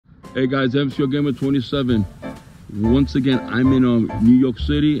Hey guys, MCOGAMER27. Once again, I'm in New York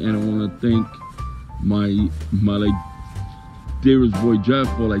City, and I want to thank my like dearest boy Jeff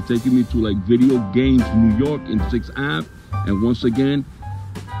for like taking me to like Video Games New York in 6th Ave. And once again,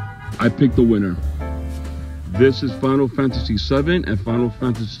 I picked the winner. This is Final Fantasy VII and Final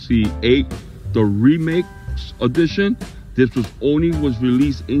Fantasy VIII, the remake edition. This was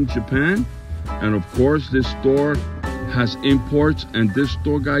released in Japan, and of course this store has imports, and this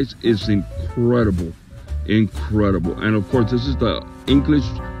store, guys, is incredible. And of course this is the English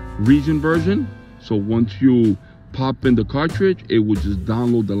region version, so once you pop in the cartridge, it will just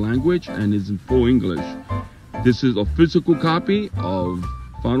download the language and is in full English. This is a physical copy of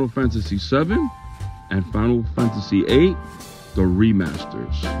Final Fantasy VII and Final Fantasy VIII, the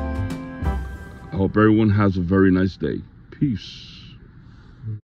remasters. I hope everyone has a very nice day. Peace.